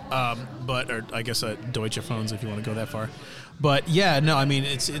 Okay. Or I guess Deutsche phones if you want to go that far. But yeah, no, I mean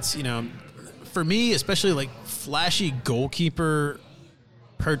it's for me, especially like flashy goalkeeper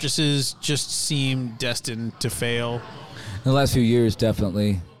purchases just seem destined to fail. In the last few years,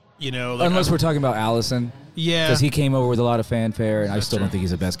 definitely. Unless we're talking about Allison. Yeah. Because he came over with a lot of fanfare, and I still don't think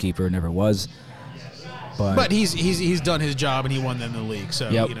he's the best keeper, never was. But he's done his job, and he won them the league.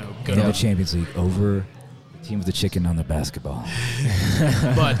 So, Yep. good in on the Champions League over the team with the chicken on the basketball.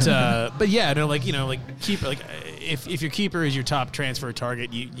 But yeah, keep if your keeper is your top transfer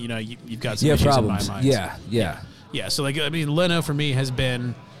target, you've got some issues problems. in my mind. Yeah. So Leno for me has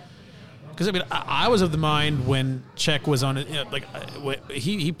been, because I was of the mind when Czech was on it,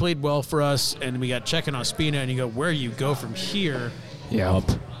 he played well for us, and we got Czech and Ospina, and you go, where do you go from here? Yeah.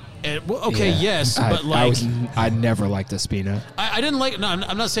 And, yes, but I never liked Ospina. I didn't like. No,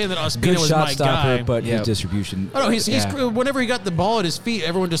 I'm not saying that Ospina Good was shot my stopper, guy. but his distribution. Oh no, he's whenever he got the ball at his feet,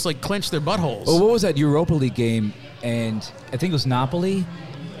 everyone just clenched their buttholes. Oh, what was that Europa League game? And I think it was Napoli,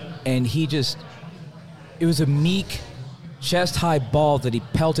 and it was a meek, chest-high ball that he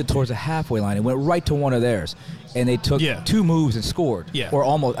pelted towards the halfway line. It went right to one of theirs, and they took 2 moves and scored. Yeah. Or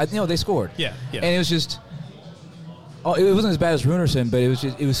almost. They scored. Yeah. And it was just. Oh, it wasn't as bad as Runerson, but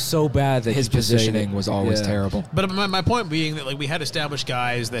it was so bad that his positioning was always terrible. But my point being that we had established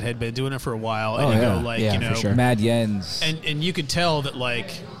guys that had been doing it for a while, and for sure. Mad Jens, and you could tell that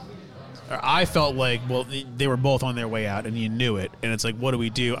or I felt they were both on their way out, and you knew it. And it's what do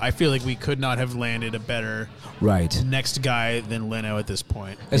we do? I feel like we could not have landed a better next guy than Leno at this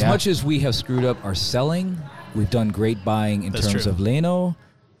point. As much as we have screwed up our selling, we've done great buying in terms of Leno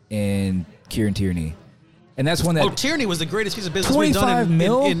and Kieran Tierney. And that's one that Tierney was the greatest piece of business we've done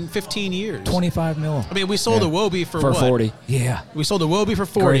in 15 years. 25 mil. I mean, we sold Iwobi for 40. Yeah. We sold Iwobi for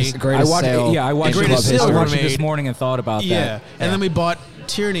 40. Greatest sale. I watched it this morning and thought about that. Yeah. And then we bought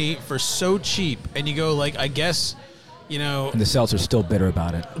Tierney for so cheap. And you go, I guess, And the Celts are still bitter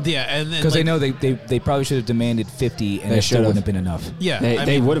about it. Yeah. And then because they know they probably should have demanded 50, and it still wouldn't have been enough. Yeah.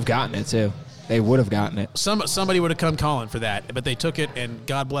 They would have gotten it, too. They would have gotten it. Somebody would have come calling for that, but they took it, and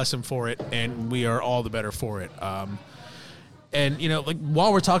God bless them for it, and we are all the better for it. And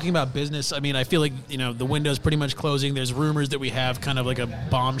while we're talking about business, I mean, I feel like the window's pretty much closing. There's rumors that we have kind of a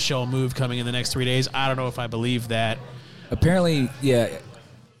bombshell move coming in the next 3 days. I don't know if I believe that. Apparently,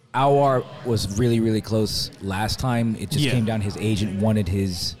 Aouar was really, really close last time. It just came down. His agent wanted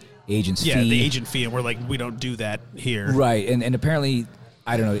his agent's fee. Yeah, the agent fee, and we're we don't do that here. Right, and apparently.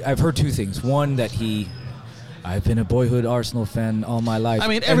 I don't know. I've heard 2 things. One, that I've been a boyhood Arsenal fan all my life. I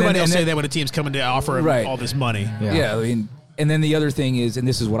mean, everybody will say that when a team's coming to offer him all this money. Yeah. I mean, and then the other thing is, and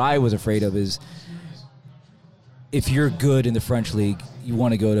this is what I was afraid of, is if you're good in the French league, you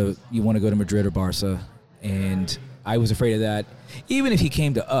want to go to Madrid or Barca, and I was afraid of that. Even if he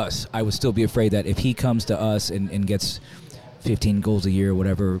came to us, I would still be afraid that if he comes to us and gets 15 goals a year,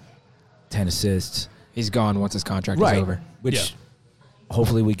 whatever, 10 assists, he's gone once his contract is over. Which.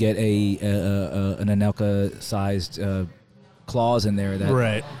 Hopefully we get an Anelka-sized clause in there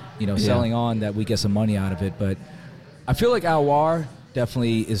that, selling on that we get some money out of it. But I feel like Aouar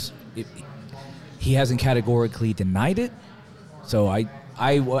definitely is. He hasn't categorically denied it, so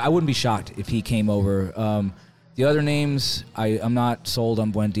I wouldn't be shocked if he came over. The other names, I'm not sold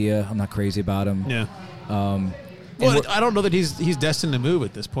on Buendia. I'm not crazy about him. Yeah. Well, I don't know that he's destined to move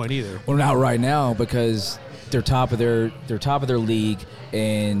at this point either. Well, not right now because. They're top of their league,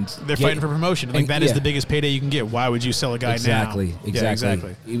 and they're fighting for promotion. That is the biggest payday you can get. Why would you sell a guy now? Exactly. Yeah,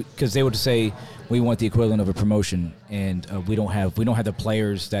 exactly. Because they would say we want the equivalent of a promotion, and we don't have the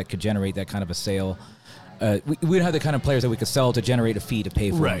players that could generate that kind of a sale. We don't have the kind of players that we could sell to generate a fee to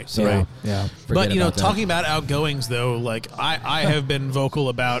pay for. Right. So, right. Yeah. But talking about outgoings though, I have been vocal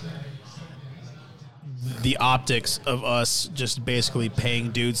about the optics of us just basically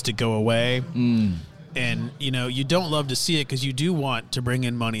paying dudes to go away. And, you don't love to see it because you do want to bring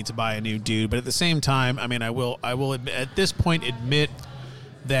in money to buy a new dude. But at the same time, I mean, I will at this point admit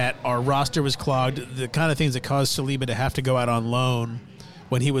that our roster was clogged, the kind of things that caused Saliba to have to go out on loan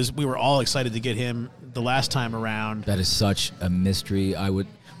when we were all excited to get him the last time around. That is such a mystery.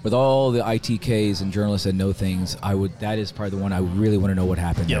 With all the ITKs and journalists that know things, that is probably the one I really want to know what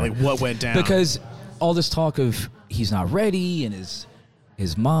happened. Yeah, there. like what went down. Because all this talk of he's not ready and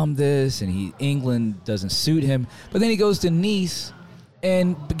his mom this and England doesn't suit him, but then he goes to Nice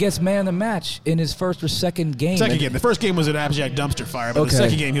and gets man of the match in his first or second game. Second game. The first game was an abject dumpster fire, but the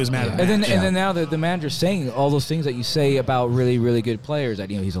second game he was mad at the match. And then now the manager's saying all those things that you say about really, really good players,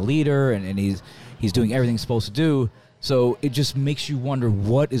 that he's a leader and he's doing everything he's supposed to do. So it just makes you wonder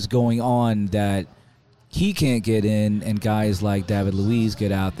what is going on that he can't get in and guys like David Luiz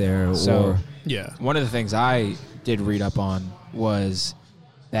get out there. One of the things I did read up on was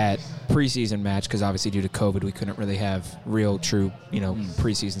that preseason match, because obviously due to COVID we couldn't really have real, true,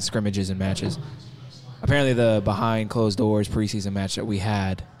 preseason scrimmages and matches. Apparently the behind closed doors preseason match that we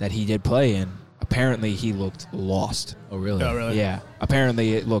had that he did play in, apparently he looked lost. Oh, really? Oh, really? Yeah.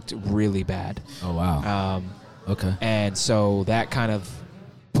 Apparently it looked really bad. Oh, wow. Okay. And so that kind of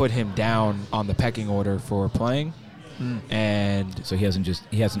put him down on the pecking order for playing. And so he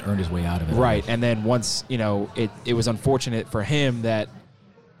hasn't earned his way out of it. Right. And then once, it was unfortunate for him that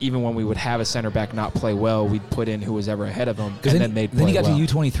even when we would have a center back not play well, we'd put in who was ever ahead of him, and then they'd play Then he got well.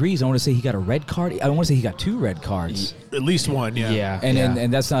 to U23s. I want to say he got a red card. I want to say he got 2 red cards. At least one, yeah. Yeah.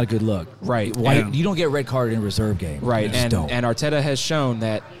 And that's not a good look. Right. Why And- you don't get red card in a reserve game. Right. You just And don't. and Arteta has shown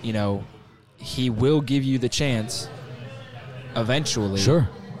that, he will give you the chance eventually. Sure.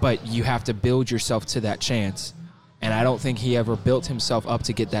 But you have to build yourself to that chance. And I don't think he ever built himself up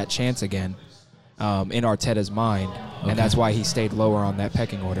to get that chance again in Arteta's mind. Okay. And that's why he stayed lower on that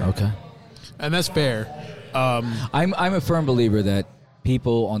pecking order. Okay. And that's fair. I'm a firm believer that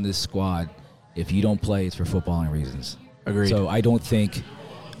people on this squad, if you don't play, it's for footballing reasons. Agreed. So I don't think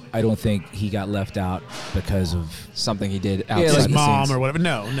he got left out because of Something he did outside His the mom scenes. or whatever.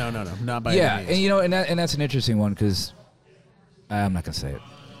 No, not by any means. and that's an interesting one because I'm not gonna say it.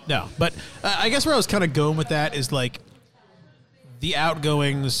 No, but I guess where I was kind of going with that is like the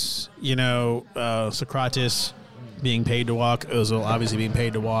outgoings, Socrates being paid to walk, Ozil obviously being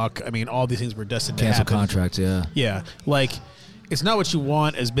paid to walk. I mean, all these things were destined to Cancel happen. contracts, yeah. Yeah, like it's not what you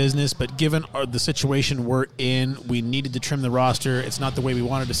want as business, but given the situation we're in, we needed to trim the roster. It's not the way we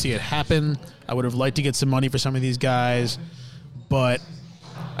wanted to see it happen. I would have liked to get some money for some of these guys, but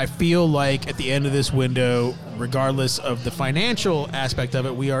I feel like at the end of this window, regardless of the financial aspect of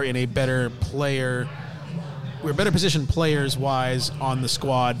it, we are in a better we're better positioned players-wise on the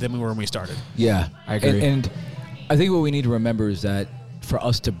squad than we were when we started. Yeah, I agree. And I think what we need to remember is that for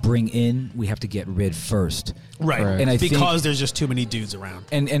us to bring in, we have to get rid first. Right. Correct. And I because think, there's just too many dudes around.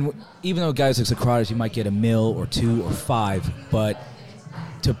 and even though guys like Socrates, you might get $1 million or 2 or 5, but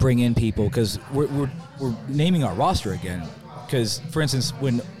to bring in people, because we're naming our roster again. Because, for instance,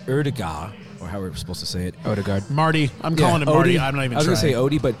 when Erdegaard, or how we're supposed to say it, Odegaard. Marty. I'm calling him Marty. I'm not even I was trying. going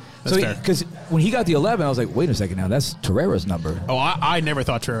to say Odie, but That's fair. because when he got the 11, I was like, wait a second now, that's Torreira's number. Oh, I never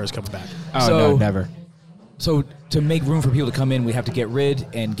thought Torreira was coming back. Oh, So- no, never. So to make room for people to come in, we have to get rid,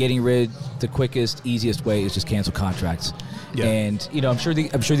 and getting rid, the quickest, easiest way is just cancel contracts. Yeah. And I'm sure the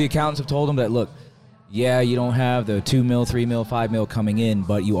accountants have told them that, look, yeah, you don't have the $2 million, $3 million, $5 million coming in,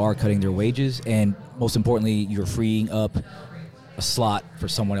 but you are cutting their wages, and most importantly, you're freeing up a slot for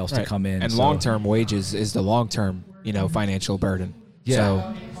someone else to come in. And So- long-term wages is the long-term, financial burden.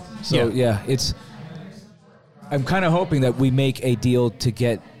 Yeah. So it's. I'm kind of hoping that we make a deal to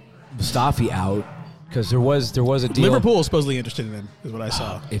get Mustafi out, because there was a deal. Liverpool is supposedly interested in him, is what I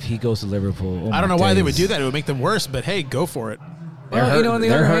saw. If he goes to Liverpool, oh I don't my know why they would days. do that. It would make them worse, but hey, go for it. Well, on the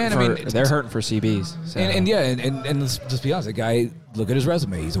other hand, they're hurting for CBs. So. And let's just be honest, the guy, look at his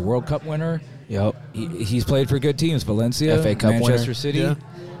resume. He's a World Cup winner. Yep. He's played for good teams, Valencia, FA Cup Manchester winner. City. Yeah.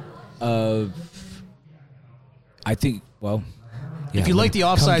 I think, well, If you like the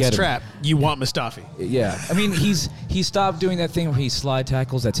come offsides get him. trap, you want Mustafi. Yeah. I mean, he stopped doing that thing where he slide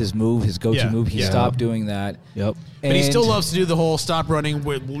tackles. That's his move, his go-to Yeah. move. He Yeah. stopped doing that. Yep. But he still And- loves to do the whole stop running,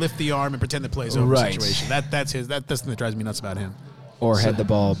 lift the arm, and pretend the play's over Right. situation. That's the thing that drives me nuts about him. Or head the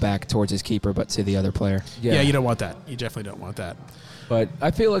ball back towards his keeper, but to the other player. Yeah, you don't want that. You definitely don't want that. But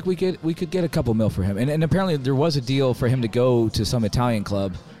I feel like we could get a couple mil for him. And apparently there was a deal for him to go to some Italian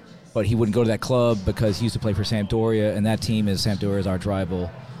club, but he wouldn't go to that club because he used to play for Sampdoria, and that team is Sampdoria's arch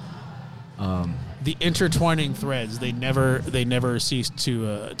rival. The intertwining threads, they never cease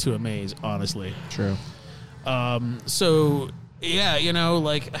to amaze, honestly. True. So, yeah,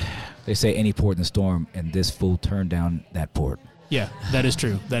 like... They say any port in the storm, and this fool turned down that port. Yeah, that is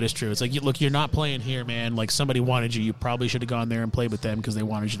true. That is true. It's like, look, you're not playing here, man. Like, somebody wanted you. You probably should have gone there and played with them because they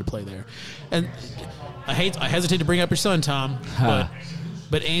wanted you to play there. And I hesitate to bring up your son, Tom,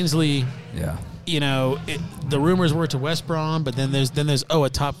 but Ainsley, Yeah. you know, the rumors were to West Brom, but then there's a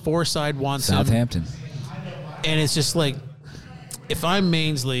top 4 side wants him. Southampton. And it's just like, if I'm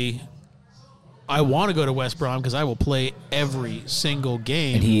Mainsley, I want to go to West Brom because I will play every single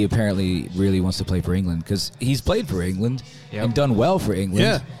game. And he apparently really wants to play for England because he's played for England Yep. and done well for England.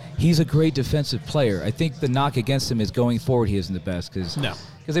 Yeah. He's a great defensive player. I think the knock against him is going forward he isn't the best because No.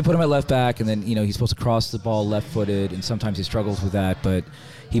 they put him at left back and then, he's supposed to cross the ball left-footed and sometimes he struggles with that, but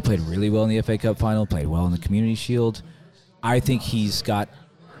he played really well in the FA Cup final, played well in the Community Shield. I think he's got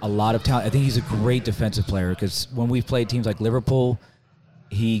a lot of talent. I think he's a great defensive player because when we've played teams like Liverpool,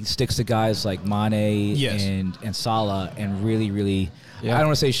 he sticks to guys like Mane Yes. and Salah and really, really, Yeah. I don't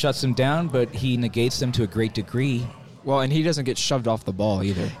want to say shuts them down, but he negates them to a great degree. Well, and he doesn't get shoved off the ball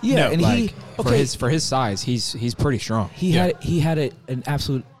either. Yeah, No, and Like, for his size, he's pretty strong. he had an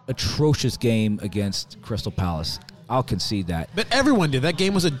absolute atrocious game against Crystal Palace. I'll concede that. But everyone did. That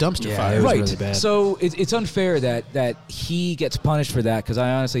game was a dumpster Yeah, fire. it was Right. really bad. So it's unfair that he gets punished for that because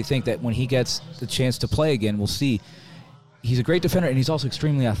I honestly think that when he gets the chance to play again, we'll see. He's a great defender and he's also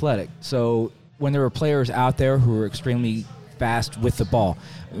extremely athletic. So when there are players out there who are extremely fast with the ball,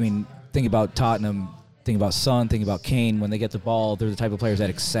 I mean, think about Tottenham, think about Son, think about Kane. When they get the ball, they're the type of players that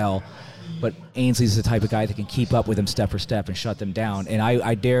excel. But Ainsley's the type of guy that can keep up with them step for step and shut them down. And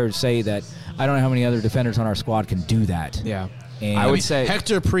I dare say that I don't know how many other defenders on our squad can do that. Yeah. And I would say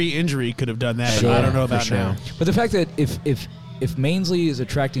Hector pre-injury could have done that, Sure, but I don't know for about sure. now. But the fact that if Mainsley is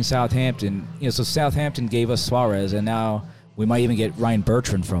attracting Southampton, so Southampton gave us Suarez, and now we might even get Ryan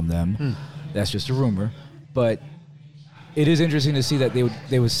Bertrand from them. That's just a rumor, but it is interesting to see that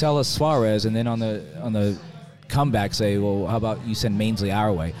they would sell us Suarez, and then on the comeback say, well, how about you send Mainsley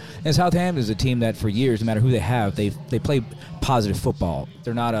our way? And Southampton is a team that for years, no matter who they have, they play positive football.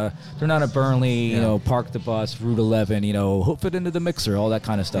 They're not a Burnley, park the bus, Route 11, hoof it into the mixer, all that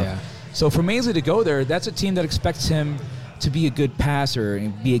kind of stuff. Yeah. So for Mainsley to go there, that's a team that expects him to be a good passer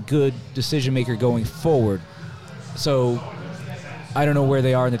and be a good decision maker going forward. So I don't know where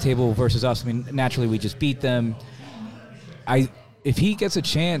they are in the table versus us. I mean, naturally we just beat them. If he gets a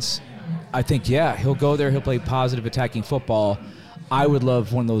chance, I think, he'll go there. He'll play positive attacking football. I would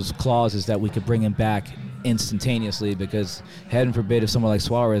love one of those clauses that we could bring him back instantaneously because, heaven forbid, if someone like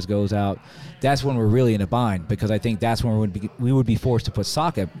Suarez goes out, that's when we're really in a bind because I think that's when we would be forced to put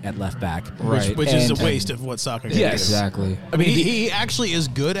Saka at left back. Right. Which is And- a waste of what soccer Yes. is. exactly. I mean, he actually is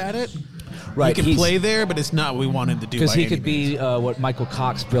good at it. Right, He can play there, but it's not what we want him to do. Because by he any could be what Michael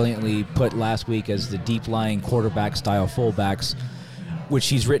Cox brilliantly put last week as the deep-lying quarterback-style fullbacks, which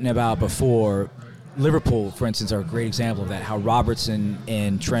he's written about before. Liverpool, for instance, are a great example of that, how Robertson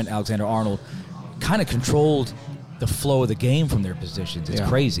and Trent Alexander-Arnold kind of controlled the flow of the game from their positions. It's Yeah.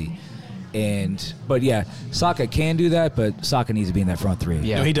 crazy. But Saka can do that, but Saka needs to be in that front three.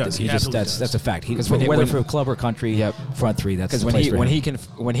 Yeah. No, he does. He absolutely does. That's a fact. 'Cause Whether for club or country, Yep. front three. That's Because the place for him.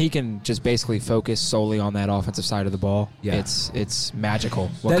 when he can just basically focus solely on that offensive side of the ball, Yeah. it's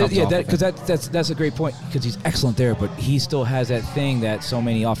magical. What That comes is, yeah, off of because it. that's a great point because he's excellent there, but he still has that thing that so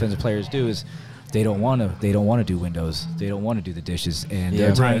many offensive players do is they don't want to do windows, they don't want to do the dishes, and there are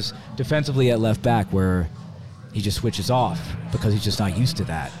Yeah. times defensively at left back where he just switches off because he's just not used to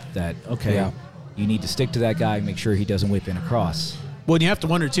that. Yeah. You need to stick to that guy, make sure he doesn't whip in across. Well, and you have to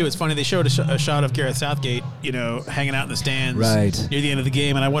wonder too. It's funny they showed a shot of Gareth Southgate, hanging out in the stands Right. near the end of the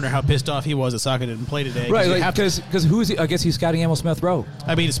game, and I wonder how pissed off he was that Saka didn't play today. Right, you have to- because who's he? I guess he's scouting Emil Smith Rowe.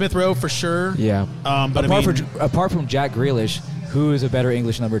 I mean, Smith Rowe for sure. Yeah. But Apart from Jack Grealish, who is a better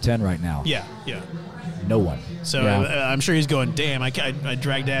English number 10 right now? yeah. No one. So Yeah. I'm sure he's going, damn, I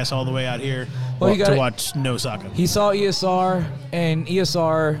dragged ass all the way out here Well, you to gotta- watch no Saka. He saw ESR, and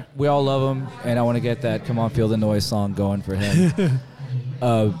ESR, we all love him, and I want to get that Come On Feel the Noise song going for him.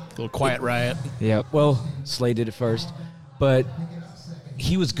 Little quiet riot. Yep. Well, Slade did it first, but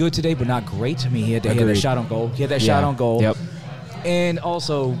he was good today, but not great. I mean, he had that Agreed. shot on goal. He had that Yeah. shot on goal. Yep. And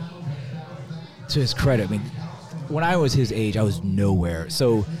also, to his credit, I mean, when I was his age, I was nowhere.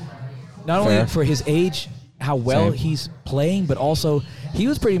 So, not Fair. only for his age, how well Same. he's playing, but also he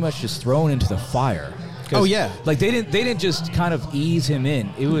was pretty much just thrown into the fire. 'Cause, Oh, yeah. like they didn't just kind of ease him in.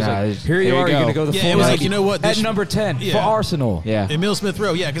 It was Nah, like, it's- here you here you are, you're go. gonna go the Yeah, full it was like, Nike you know what, at this- number 10 Yeah. for Arsenal. Yeah. Emil Smith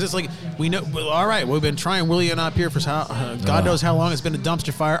Rowe, yeah, because it's like we know. Well, all right, we've been trying Willian up here for God knows how long. It's been a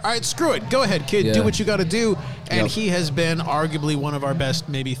dumpster fire. All right, screw it. Go ahead, kid. Yeah. Do what you got to do. And Yep. he has been arguably one of our best,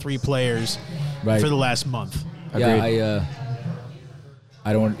 maybe 3 players Right. for the last month. Yeah, Agreed.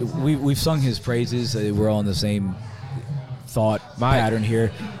 I don't. We've sung his praises. We're all on the same thought pattern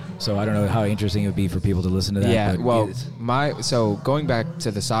here. So I don't know how interesting it would be for people to listen to that. Yeah, but well, so going back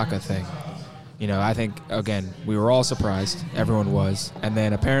to the Saka thing, I think, again, we were all surprised. Everyone was. And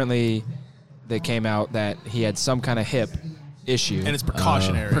then apparently they came out that he had some kind of hip issue. And it's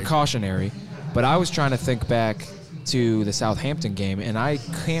precautionary. Precautionary. But I was trying to think back to the Southampton game, and I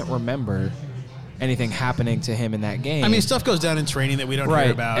can't remember anything happening to him in that game. I mean, stuff goes down in training that we don't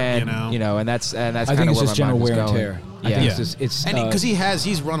hear about, and, and that's I kind think of it's where just my general mind was wear and going. tear. Yeah. I think it's and because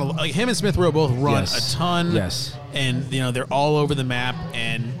he's run like him and Smith Rowe both run Yes. a ton. Yes. And they're all over the map,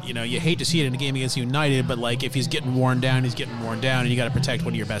 and you hate to see it in a game against United, but like if he's getting worn down, he's getting worn down, and you got to protect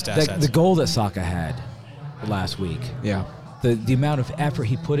one of your best assets. the goal that Saka had last week. Yeah. The amount of effort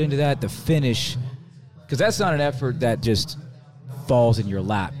he put into that, the finish, because that's not an effort that just falls in your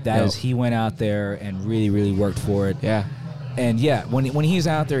lap. That is, he went out there and really, really worked for it. Yeah. And yeah, when he's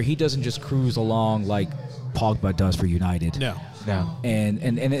out there, he doesn't just cruise along like Pogba does for United. No.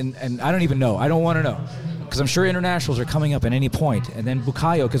 And I don't even know. I don't want to know, because I'm sure internationals are coming up at any point. And then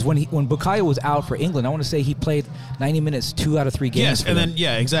Bukayo, because when Bukayo was out for England, I want to say he played 90 minutes 2 out of 3 games. Yes, for and them.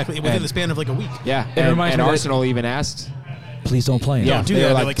 then exactly within the span of like a week. Yeah. It reminds me that- Arsenal even asked. Please don't play him. Yeah. Don't do They that.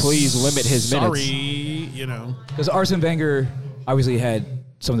 were They're like, please limit his minutes. Sorry, Because Arsene Wenger obviously had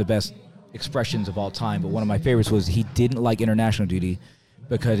some of the best expressions of all time, but one of my favorites was he didn't like international duty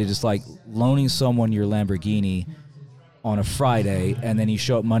because it is like loaning someone your Lamborghini on a Friday, and then you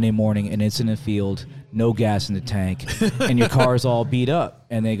show up Monday morning and it's in the field, no gas in the tank, and your car's all beat up,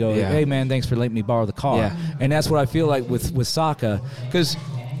 and they go, hey man, thanks for letting me borrow the car. Yeah. And that's what I feel like with Saka, because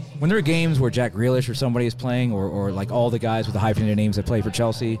when there are games where Jack Grealish or somebody is playing, or like all the guys with the hyphenated names that play for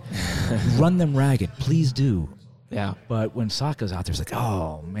Chelsea, run them ragged, please do. Yeah. But when Saka's out there, it's like,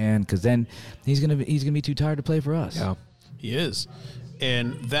 oh man, because then he's gonna be too tired to play for us. Yeah. He is.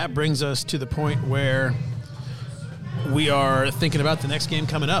 And that brings us to the point where we are thinking about the next game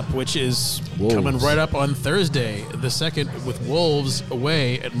coming up, which is Wolves. coming right up on Thursday, the 2nd, with Wolves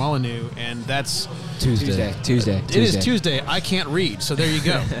away at Molineux, and that's Tuesday. It is Tuesday. I can't read, so there you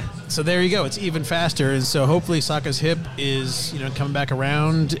go. It's even faster, and so hopefully Saka's hip is coming back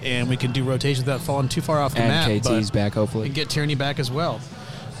around, and we can do rotations without falling too far off the map. And KT's back, hopefully. And get Tierney back as well.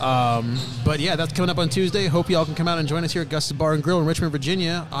 But yeah, that's coming up on Tuesday. Hope y'all can come out and join us here at Gus's Bar and Grill in Richmond,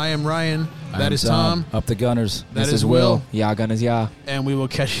 Virginia. I am Ryan. That is Tom. Up the Gunners. That This is is Will. Yeah, Gunners, yeah. And we will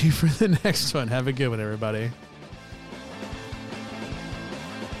catch you for the next one. Have a good one, everybody.